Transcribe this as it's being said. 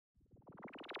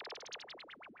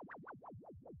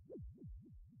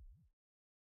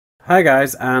Hi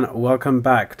guys, and welcome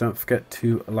back. Don't forget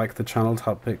to like the channel to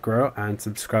help it grow and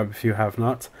subscribe if you have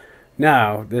not.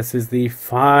 Now, this is the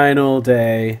final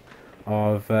day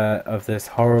of this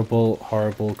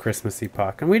horrible Christmassy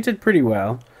park, and we did pretty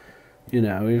well. You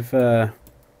know,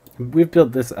 we've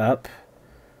built this up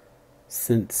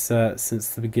since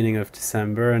the beginning of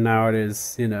December, and now it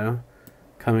is, you know,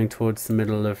 coming towards the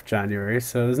middle of January.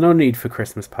 So there's no need for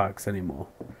Christmas parks anymore.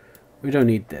 We don't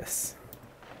need this.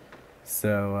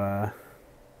 So I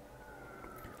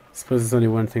suppose there's only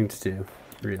one thing to do,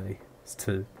 really. It's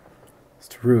to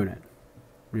ruin it.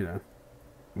 You know.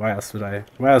 Why else would I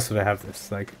have this?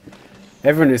 Like,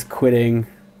 everyone is quitting.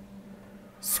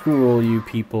 Screw all you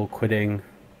people quitting.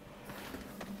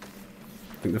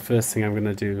 I think the first thing I'm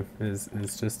gonna do is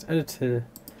just edit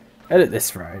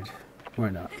this ride.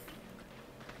 Why not?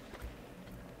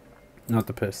 Not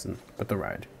the person, but the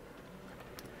ride.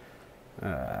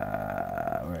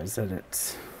 Where is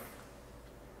edit?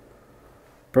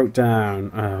 Broke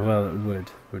down. Oh, well, it would,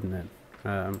 wouldn't it?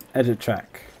 Edit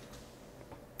track.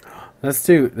 Let's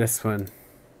do this one.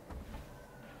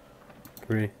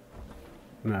 Can we?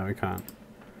 No, we can't.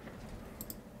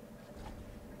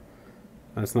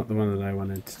 That's not the one that I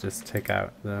wanted to just take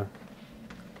out, though.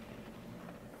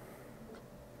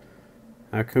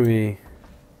 How can we?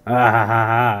 Ah ha ha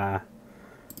ha!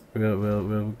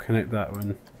 We'll connect that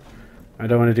one. I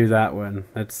don't want to do that one.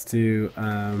 Let's do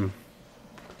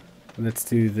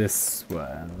this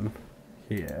one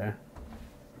here.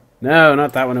 No,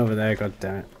 not that one over there. God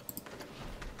damn it!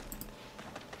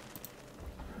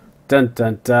 Dun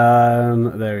dun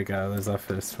dun. There we go. There's our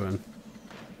first one.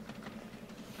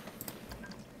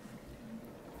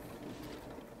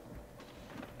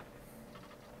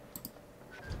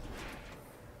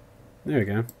 There we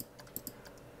go.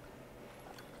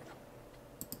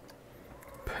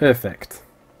 Perfect.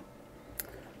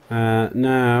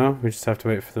 Now we just have to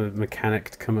wait for the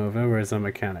mechanic to come over. Where's our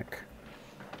mechanic?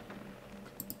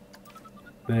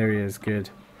 There he is. Good.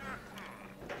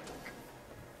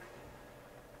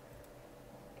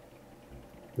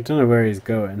 I don't know where he's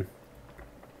going.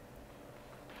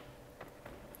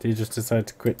 Did he just decide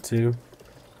to quit too?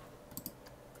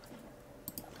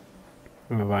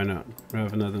 Oh, why not? We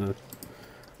have another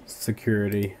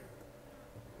security.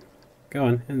 Go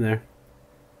on, in there.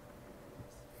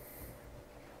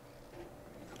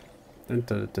 Dun,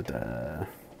 da, da, da.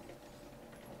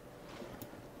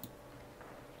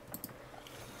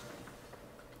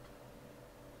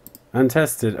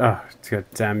 Untested. Oh, god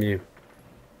damn you.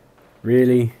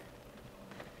 Really?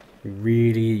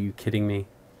 Really? Are you kidding me?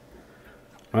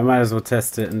 I might as well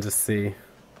test it and just see.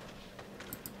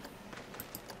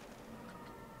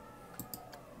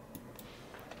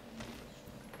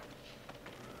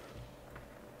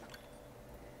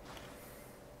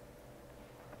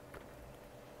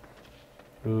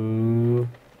 Ooh.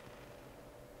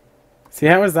 See,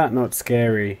 how is that not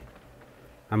scary?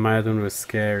 And my other one was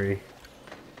scary.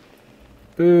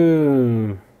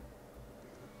 Boom.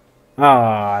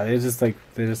 Ah, they just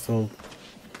all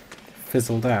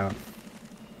fizzled out.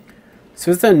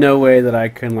 So is there no way that I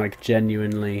can like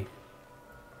genuinely?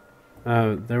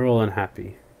 Oh, they're all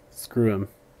unhappy. Screw them.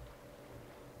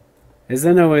 Is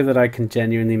there no way that I can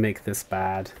genuinely make this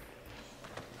bad?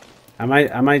 Am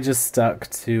I just stuck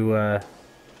to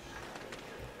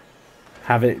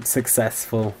have it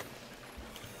successful?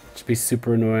 Which would be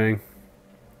super annoying.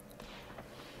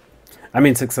 I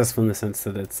mean successful in the sense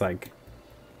that it's like,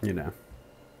 you know,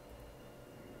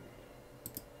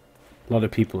 a lot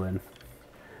of people in.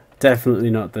 Definitely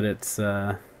not that it's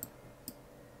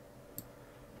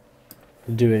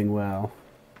doing well.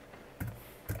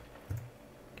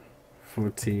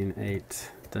 14.8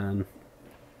 done.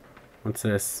 What's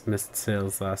this? Missed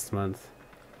sales last month.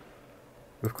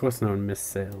 Of course no one missed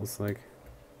sales, like.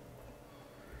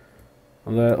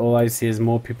 Although all I see is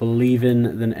more people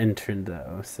leaving than entering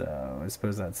though, so I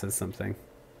suppose that says something.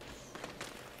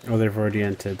 Oh, they've already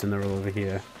entered and they're all over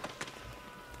here.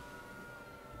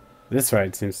 This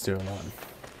ride seems to do a lot.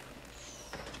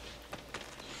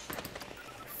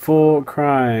 4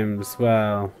 crimes,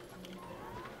 well.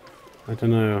 I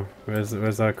don't know.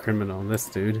 Where's our criminal? This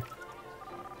dude.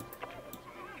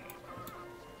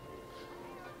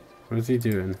 What is he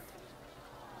doing?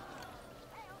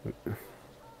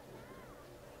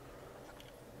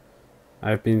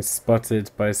 I've been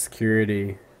spotted by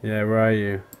security. Yeah, where are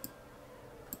you?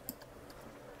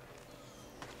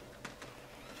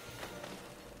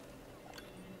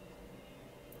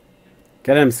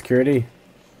 Get him, security.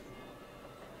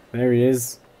 There he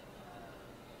is.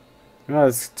 Oh,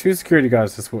 there's 2 security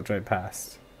guards just walked right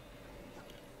past.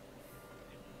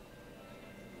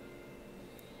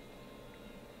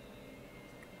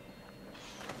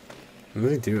 What are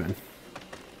they doing?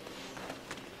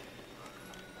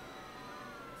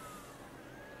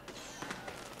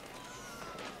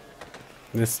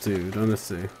 This dude,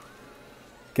 honestly.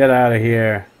 Get out of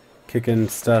here. Kicking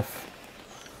stuff.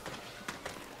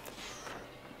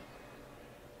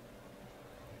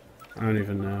 I don't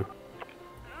even know.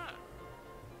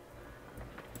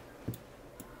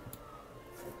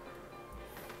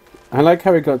 I like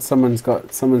how someone's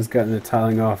getting the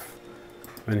tiling off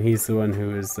when he's the one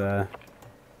who is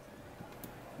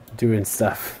doing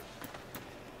stuff.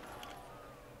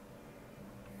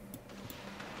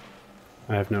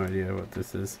 I have no idea what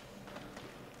this is.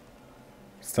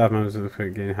 Staff members will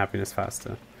gain happiness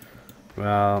faster.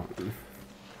 Well,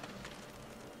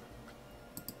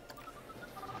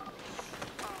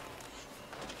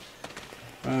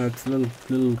 oh, it's a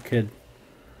little kid.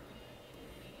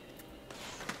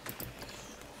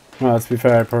 Well, to be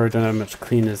fair, I probably don't have much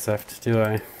cleaners left, do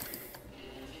I?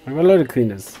 I've got a load of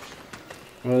cleaners.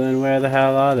 Well then, where the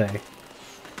hell are they?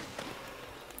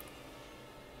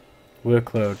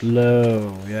 Workload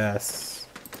low, yes.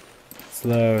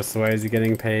 Slow, so why is he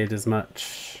getting paid as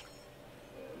much?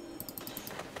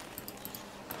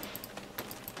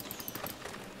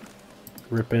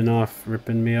 Ripping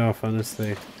me off,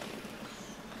 honestly.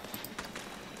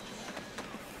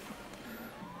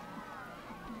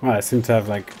 Well, I seem to have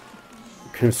like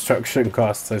construction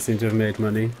costs. I seem to have made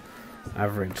money.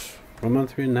 Average. What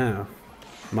month are we in now?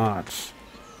 March.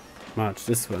 March,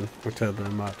 this one. October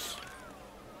and March.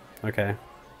 Okay.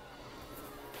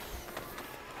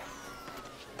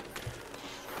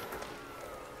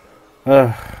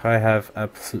 Ugh, I have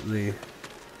absolutely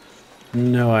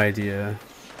no idea.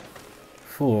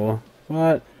 For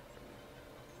what?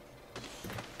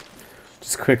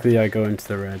 Just quickly I go into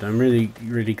the red. I'm really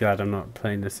glad I'm not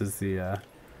playing this as the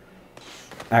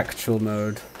actual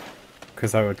mode,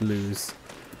 because I would lose.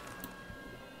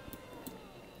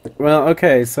 Well,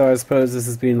 okay, so I suppose this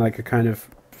has been like a kind of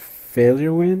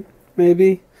failure win,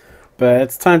 maybe? But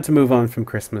it's time to move on from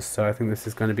Christmas, so I think this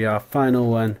is going to be our final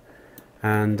one.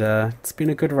 And it's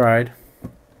been a good ride.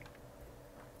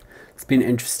 It's been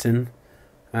interesting.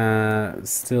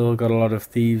 Still got a lot of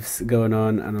thieves going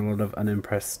on and a lot of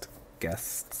unimpressed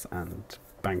guests and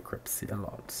bankruptcy a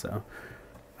lot. So,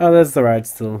 oh, there's the ride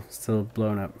still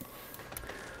blown up.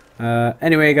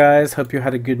 Anyway, guys, hope you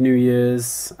had a good New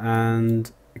Year's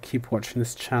and keep watching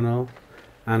this channel.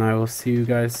 And I will see you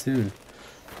guys soon.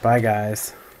 Bye,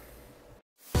 guys.